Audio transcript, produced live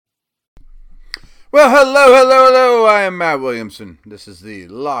Well, hello. I am Matt Williamson. This is the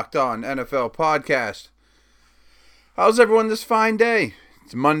Locked On NFL podcast. How's everyone this fine day?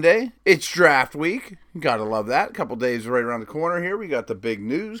 It's Monday. It's draft week. Gotta love that. A couple days right around the corner here. We got the big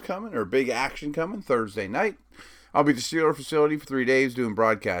news coming, or big action coming Thursday night. I'll be at the Steeler facility for 3 days doing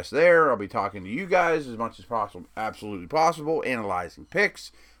broadcasts there. I'll be talking to you guys as much as possible, absolutely possible, analyzing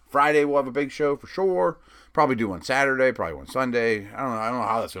picks. Friday we'll have a big show for sure. Probably do one Saturday, probably one Sunday. I don't know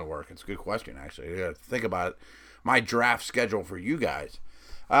how that's going to work. It's a good question, actually. I got to think about it. My draft schedule for you guys.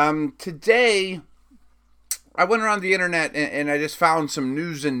 Today, I went around the internet and I just found some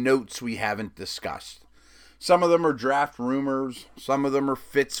news and notes we haven't discussed. Some of them are draft rumors. Some of them are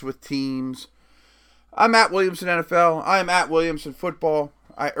fits with teams. I'm at Williamson NFL. I am at Williamson Football.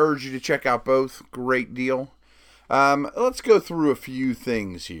 I urge you to check out both. Great deal. Let's go through a few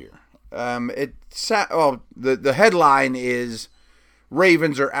things here. The headline is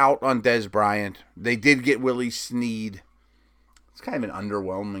Ravens are out on Dez Bryant. They did get Willie Snead. It's kind of an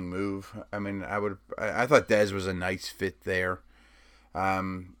underwhelming move. I mean, I thought Dez was a nice fit there.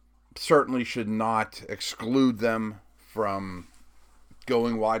 Certainly should not exclude them from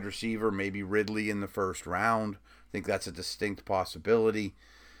going wide receiver, maybe Ridley in the first round. I think that's a distinct possibility.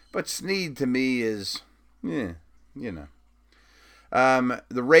 But Snead to me is, The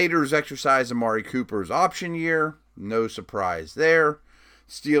Raiders exercise Amari Cooper's option year. No surprise there.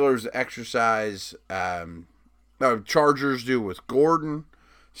 Steelers exercise, Chargers do with Gordon.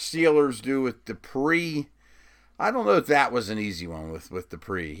 Steelers do with Dupree. I don't know if that was an easy one with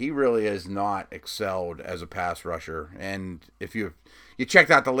Dupree. He really has not excelled as a pass rusher. And if you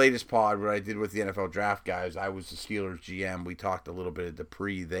checked out the latest pod, what I did with the NFL draft guys, I was the Steelers GM. We talked a little bit of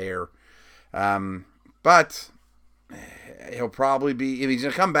Dupree there. But he'll probably be, if he's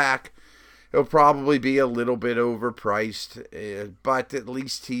going to come back, he'll probably be a little bit overpriced. But at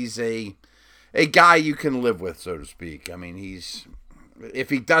least he's a guy you can live with, so to speak. I mean,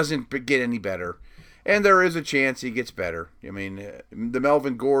 if he doesn't get any better, and there is a chance he gets better. I mean, the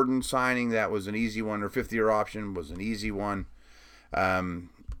Melvin Gordon signing, that was an easy one, or 50-year option was an easy one.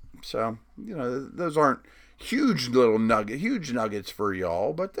 So, those aren't huge nuggets for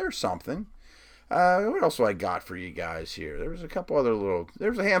y'all, but there's something. What else do I got for you guys here? There's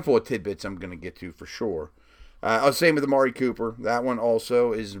a handful of tidbits I'm going to get to for sure. Same with Amari Cooper. That one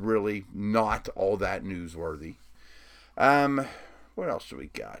also is really not all that newsworthy. What else do we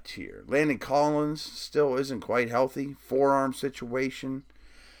got here? Landon Collins still isn't quite healthy. Forearm situation.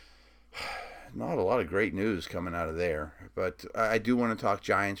 Not a lot of great news coming out of there. But I do want to talk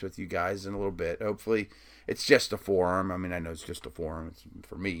Giants with you guys in a little bit. Hopefully it's just a forearm. I mean, I know it's just a forearm.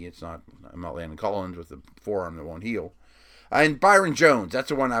 For me, I'm not Landon Collins with a forearm that won't heal. And Byron Jones, that's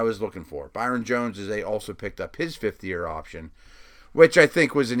the one I was looking for. Byron Jones they also picked up his 50-year option, which I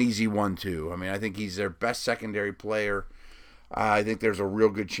think was an easy one too. I mean, I think he's their best secondary player. I think there's a real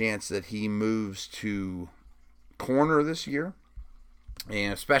good chance that he moves to corner this year,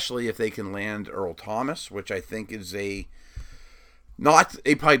 and especially if they can land Earl Thomas, which I think is not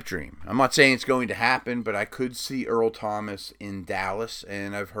a pipe dream. I'm not saying it's going to happen, but I could see Earl Thomas in Dallas,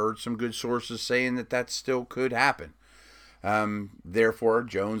 and I've heard some good sources saying that still could happen. Therefore,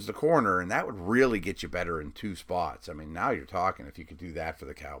 Jones the corner, and that would really get you better in two spots. I mean, now you're talking if you could do that for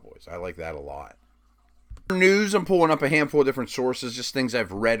the Cowboys. I like that a lot. News, I'm pulling up a handful of different sources, just things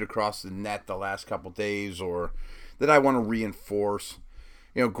I've read across the net the last couple days or that I want to reinforce.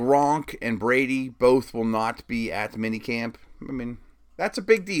 Gronk and Brady both will not be at minicamp. I mean, that's a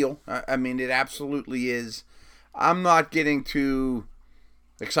big deal. I mean, it absolutely is. I'm not getting too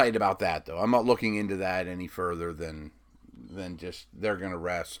excited about that, though. I'm not looking into that any further than just they're going to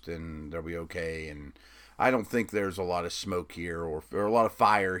rest and they'll be okay. And I don't think there's a lot of smoke here or a lot of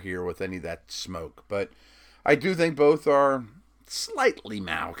fire here with any of that smoke. But I do think both are slightly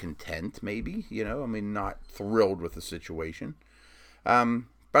malcontent, maybe. I mean, not thrilled with the situation. But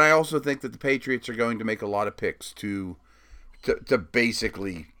I also think that the Patriots are going to make a lot of picks to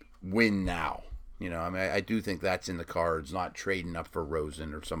basically win now. I mean, I do think that's in the cards, not trading up for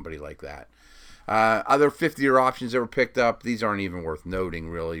Rosen or somebody like that. Other 50-year options that were picked up, these aren't even worth noting,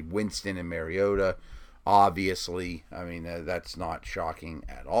 really. Winston and Mariota, obviously. I mean, that's not shocking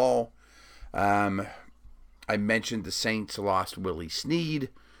at all. I mentioned the Saints lost Willie Snead.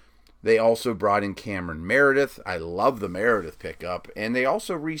 They also brought in Cameron Meredith. I love the Meredith pickup. And they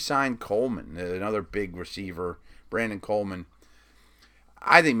also re-signed Coleman, another big receiver, Brandon Coleman.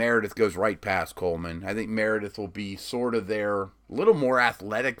 I think Meredith goes right past Coleman. I think Meredith will be sort of their little more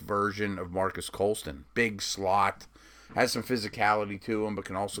athletic version of Marcus Colston. Big slot, has some physicality to him, but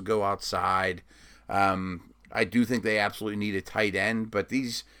can also go outside. I do think they absolutely need a tight end, but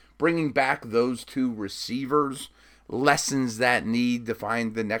bringing back those two receivers lessens that need to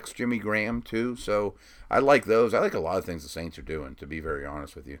find the next Jimmy Graham too. So I like those. I like a lot of things the Saints are doing, to be very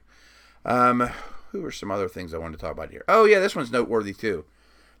honest with you. Who are some other things I wanted to talk about here? Oh, yeah, this one's noteworthy too.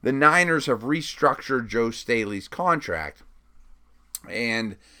 The Niners have restructured Joe Staley's contract.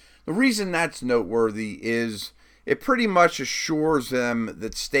 And the reason that's noteworthy is it pretty much assures them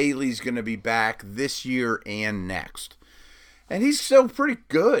that Staley's going to be back this year and next. And he's still pretty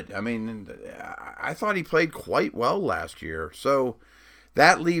good. I mean, I thought he played quite well last year. So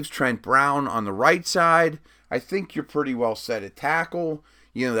that leaves Trent Brown on the right side. I think you're pretty well set at tackle.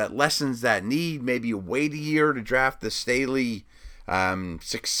 You know, that lessens that need. Maybe you wait a year to draft the Staley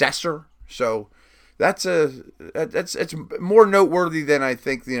successor. So it's more noteworthy than I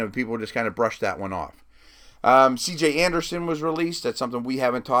think, people just kind of brush that one off. C.J. Anderson was released. That's something we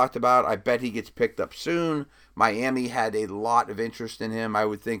haven't talked about. I bet he gets picked up soon. Miami had a lot of interest in him. I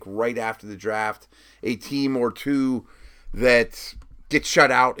would think right after the draft, a team or two that gets shut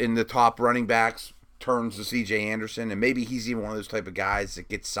out in the top running backs turns to C.J. Anderson, and maybe he's even one of those type of guys that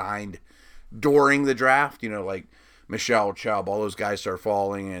gets signed during the draft. Like Michelle Chubb, all those guys start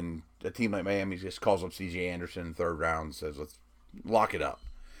falling, and a team like Miami just calls up C.J. Anderson in the third round and says, let's lock it up.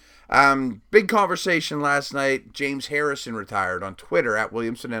 Big conversation last night. James Harrison retired on Twitter at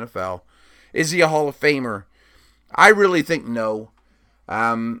Williamson NFL. Is he a Hall of Famer? I really think no.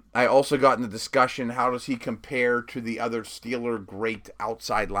 I also got in the discussion, how does he compare to the other Steeler great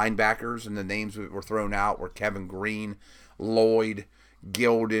outside linebackers? And the names that were thrown out were Kevin Green, Lloyd,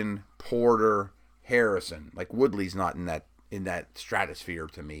 Gilden, Porter, Harrison. Like Woodley's not in that stratosphere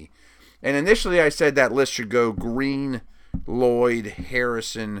to me. And initially I said that list should go Green, Lloyd,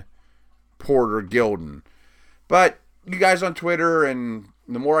 Harrison, Porter, Gilden. But you guys on Twitter, and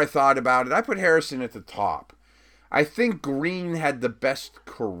the more I thought about it, I put Harrison at the top. I think Green had the best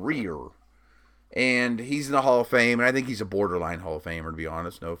career, and he's in the Hall of Fame, and I think he's a borderline Hall of Famer, to be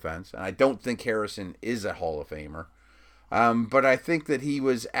honest, no offense. And I don't think Harrison is a Hall of Famer. But I think that he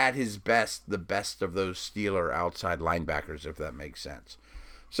was at his best, the best of those Steeler outside linebackers, if that makes sense.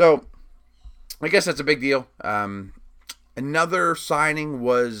 So I guess that's a big deal. Another signing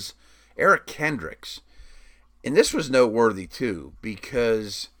was Eric Kendricks. And this was noteworthy too,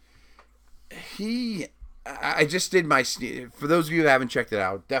 because I just did for those of you who haven't checked it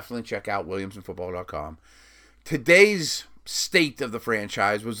out, definitely check out WilliamsonFootball.com. Today's state of the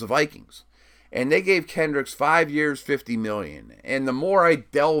franchise was the Vikings. And they gave Kendricks 5 years, $50 million. And the more I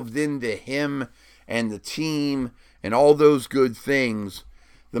delved into him and the team and all those good things,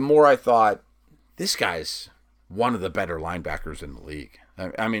 the more I thought, this guy's one of the better linebackers in the league.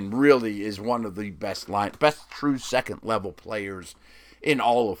 I mean, really is one of the best true second-level players in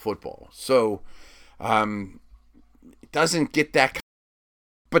all of football. So, it doesn't get that.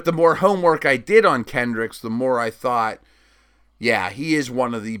 But the more homework I did on Kendricks, the more I thought, yeah, he is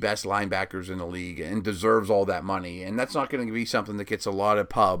one of the best linebackers in the league and deserves all that money. And that's not going to be something that gets a lot of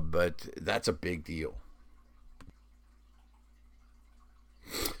pub, but that's a big deal.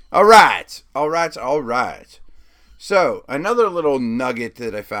 All right. So, another little nugget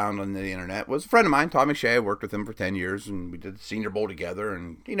that I found on the internet was a friend of mine, Tom McShay. I worked with him for 10 years, and we did the Senior Bowl together,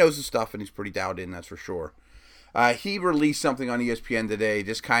 and he knows his stuff, and he's pretty dialed in, that's for sure. He released something on ESPN today,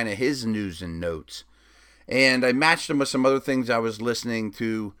 just kind of his news and notes. And I matched him with some other things I was listening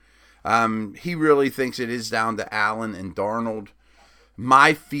to. He really thinks it is down to Allen and Darnold.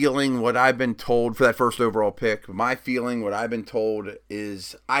 My feeling, what I've been told for that first overall pick, what I've been told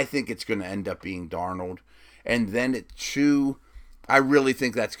is I think it's going to end up being Darnold. And then at 2, I really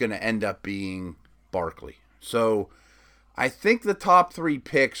think that's going to end up being Barkley. So I think the top 3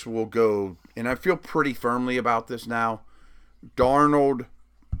 picks will go, and I feel pretty firmly about this now, Darnold,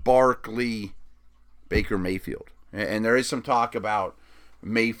 Barkley, Baker Mayfield. And there is some talk about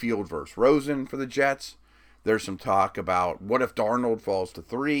Mayfield versus Rosen for the Jets. There's some talk about what if Darnold falls to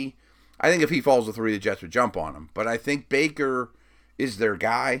 3. I think if he falls to 3, the Jets would jump on him. But I think Baker is their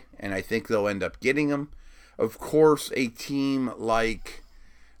guy, and I think they'll end up getting him. Of course, a team like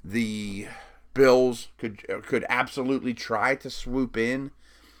the Bills could absolutely try to swoop in.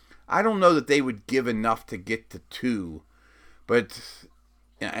 I don't know that they would give enough to get to 2, but,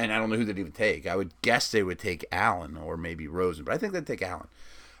 and I don't know who they'd even take. I would guess they would take Allen or maybe Rosen, but I think they'd take Allen.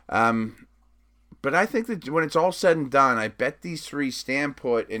 But I think that when it's all said and done, I bet these 3 stand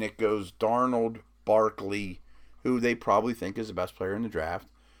put, and it goes Darnold, Barkley, who they probably think is the best player in the draft,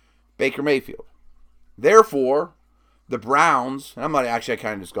 Baker Mayfield. Therefore, the Browns, and I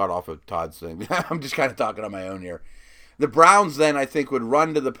kind of just got off of Todd's thing. I'm just kind of talking on my own here. The Browns then, I think, would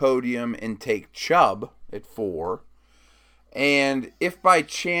run to the podium and take Chubb at 4. And if by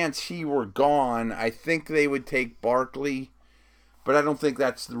chance he were gone, I think they would take Barkley. But I don't think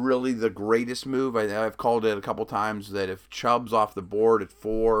that's really the greatest move. I've called it a couple times that if Chubb's off the board at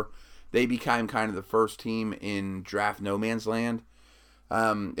 4, they become kind of the first team in draft no man's land.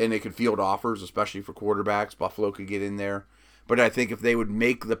 And they could field offers, especially for quarterbacks. Buffalo could get in there. But I think if they would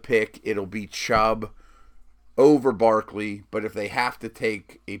make the pick, it'll be Chubb over Barkley. But if they have to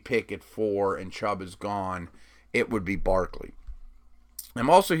take a pick at 4 and Chubb is gone, it would be Barkley. I'm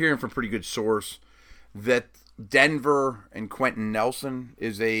also hearing from a pretty good source that Denver and Quentin Nelson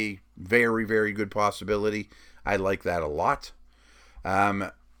is a very, very good possibility. I like that a lot.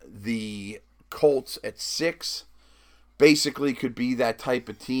 The Colts at 6 basically could be that type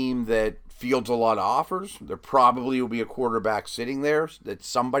of team that fields a lot of offers. There probably will be a quarterback sitting there that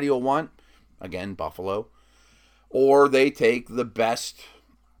somebody will want. Again, Buffalo. Or they take the best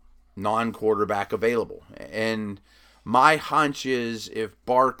non-quarterback available. And my hunch is if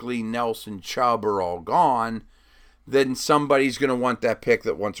Barkley, Nelson, Chubb are all gone, then somebody's going to want that pick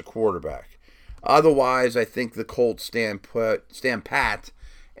that wants a quarterback. Otherwise, I think the Colts stand pat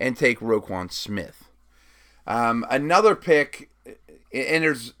and take Roquan Smith. Another pick,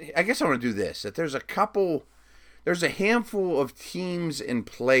 and I guess I want to do this, that there's a handful of teams and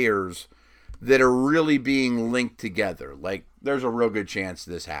players that are really being linked together. Like, there's a real good chance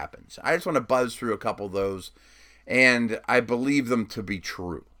this happens. I just want to buzz through a couple of those, and I believe them to be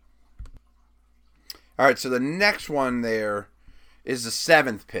true. All right, so the next one there is the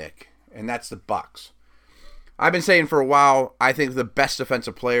 7th pick, and that's the Bucs. I've been saying for a while, I think the best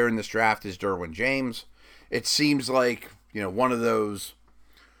defensive player in this draft is Derwin James. It seems like, one of those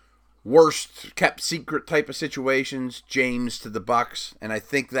worst kept secret type of situations, James to the Bucs, and I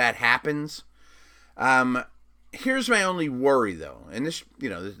think that happens. Here's my only worry, though, and this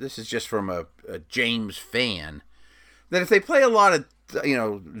is just from a James fan, that if they play a lot of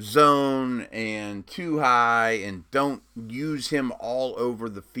zone and too high and don't use him all over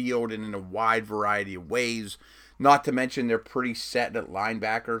the field and in a wide variety of ways, not to mention they're pretty set at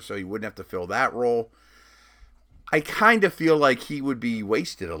linebacker, so he wouldn't have to fill that role. I kind of feel like he would be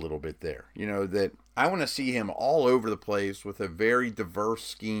wasted a little bit there. That I want to see him all over the place with a very diverse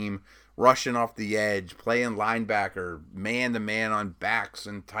scheme, rushing off the edge, playing linebacker, man-to-man on backs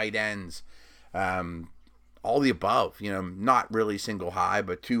and tight ends. All the above, not really single high,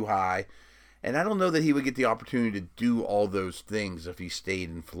 but too high. And I don't know that he would get the opportunity to do all those things if he stayed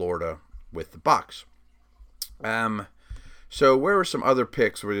in Florida with the Bucs. So where are some other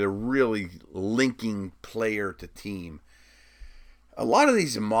picks where they're really linking player to team? A lot of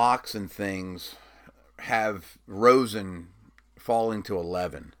these mocks and things have Rosen falling to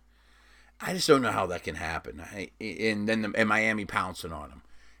 11. I just don't know how that can happen. And then Miami pouncing on him.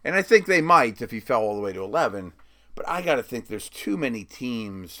 And I think they might if he fell all the way to 11. But I got to think there's too many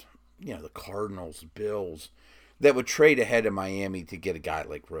teams, the Cardinals, Bills, that would trade ahead of Miami to get a guy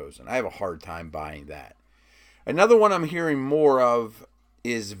like Rosen. I have a hard time buying that. Another one I'm hearing more of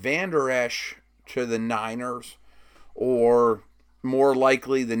is Van Der Esch to the Niners, or more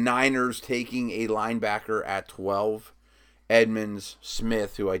likely the Niners taking a linebacker at 12, Edmonds,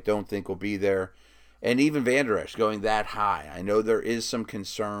 Smith, who I don't think will be there, and even Van Der Esch going that high. I know there is some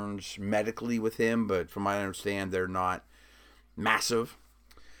concerns medically with him, but from what I understand, they're not massive.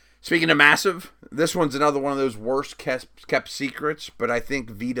 Speaking of massive, this one's another one of those worst kept secrets, but I think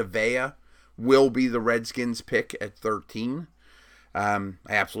Vita Vea will be the Redskins' pick at 13. I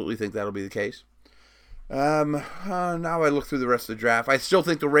absolutely think that'll be the case. Now I look through the rest of the draft. I still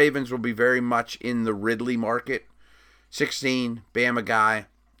think the Ravens will be very much in the Ridley market. 16, Bama guy.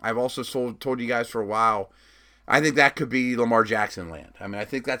 I've also told you guys for a while, I think that could be Lamar Jackson land. I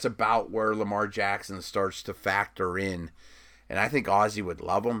think that's about where Lamar Jackson starts to factor in. And I think Ozzie would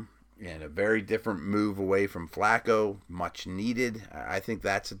love him. And a very different move away from Flacco, much needed. I think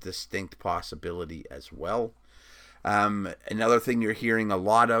that's a distinct possibility as well. Another thing you're hearing a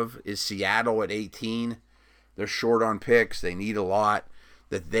lot of is Seattle at 18. They're short on picks. They need a lot.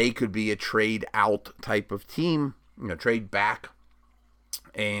 That they could be a trade out type of team, trade back.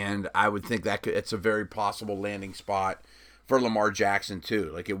 And I would think it's a very possible landing spot for Lamar Jackson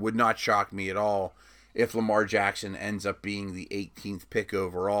too. Like, it would not shock me at all if Lamar Jackson ends up being the 18th pick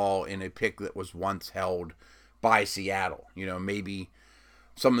overall in a pick that was once held by Seattle. Maybe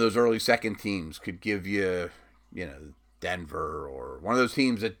some of those early second teams could give you, Denver or one of those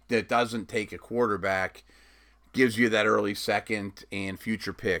teams that doesn't take a quarterback, gives you that early second and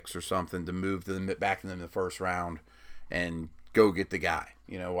future picks or something to move to back to them in the first round and go get the guy,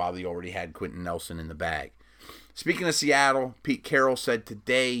 while they already had Quentin Nelson in the bag. Speaking of Seattle, Pete Carroll said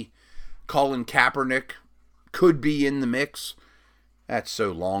today Colin Kaepernick could be in the mix. That's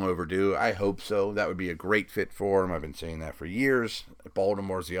so long overdue. I hope so. That would be a great fit for him. I've been saying that for years.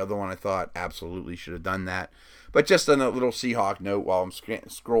 Baltimore's the other one I thought absolutely should have done that. But just on a little Seahawk note while I'm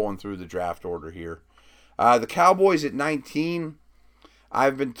scrolling through the draft order here. The Cowboys at 19,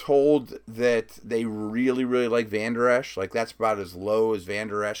 I've been told that they really, really like Van Der Esch. Like, that's about as low as Van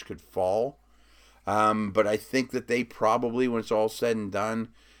Der Esch could fall. But I think that they probably, when it's all said and done,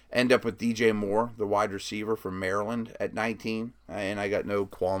 end up with DJ Moore, the wide receiver from Maryland, at 19. And I got no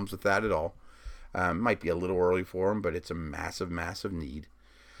qualms with that at all. Might be a little early for him, but it's a massive, massive need.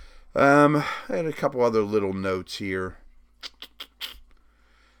 I had a couple other little notes here.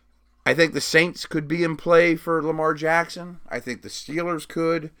 I think the Saints could be in play for Lamar Jackson. I think the Steelers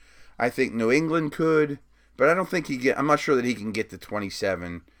could. I think New England could. But I don't think I'm not sure that he can get to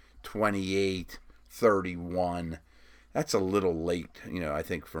 27, 28, 31. That's a little late, I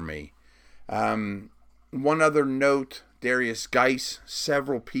think, for me. One other note, Darius Geis.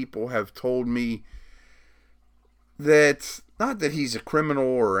 Several people have told me that, not that he's a criminal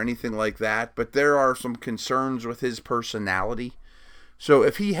or anything like that, but there are some concerns with his personality. So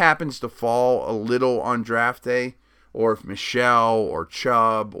if he happens to fall a little on draft day, or if Michelle or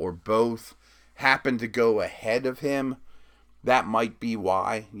Chubb or both happen to go ahead of him, that might be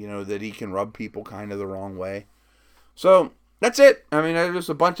why, that he can rub people kind of the wrong way. So that's it. I mean, there's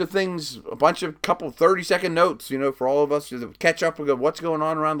a bunch of things, couple 30-second notes, for all of us to catch up with what's going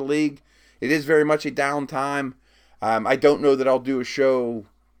on around the league. It is very much a downtime. I don't know that I'll do a show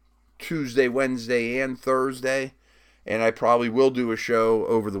Tuesday, Wednesday, and Thursday. And I probably will do a show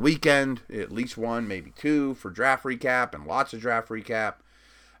over the weekend, at least one, maybe two, for draft recap and lots of draft recap.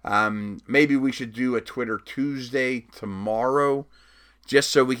 Maybe we should do a Twitter Tuesday tomorrow, just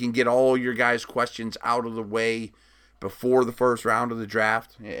so we can get all your guys' questions out of the way before the first round of the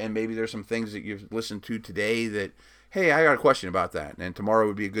draft. And maybe there's some things that you've listened to today that, hey, I got a question about that. And tomorrow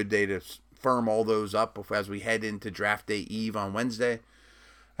would be a good day to firm all those up as we head into draft day eve on Wednesday.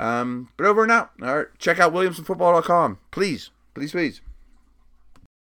 But over and out. All right. Check out WilliamsonFootball.com. Please, please, please.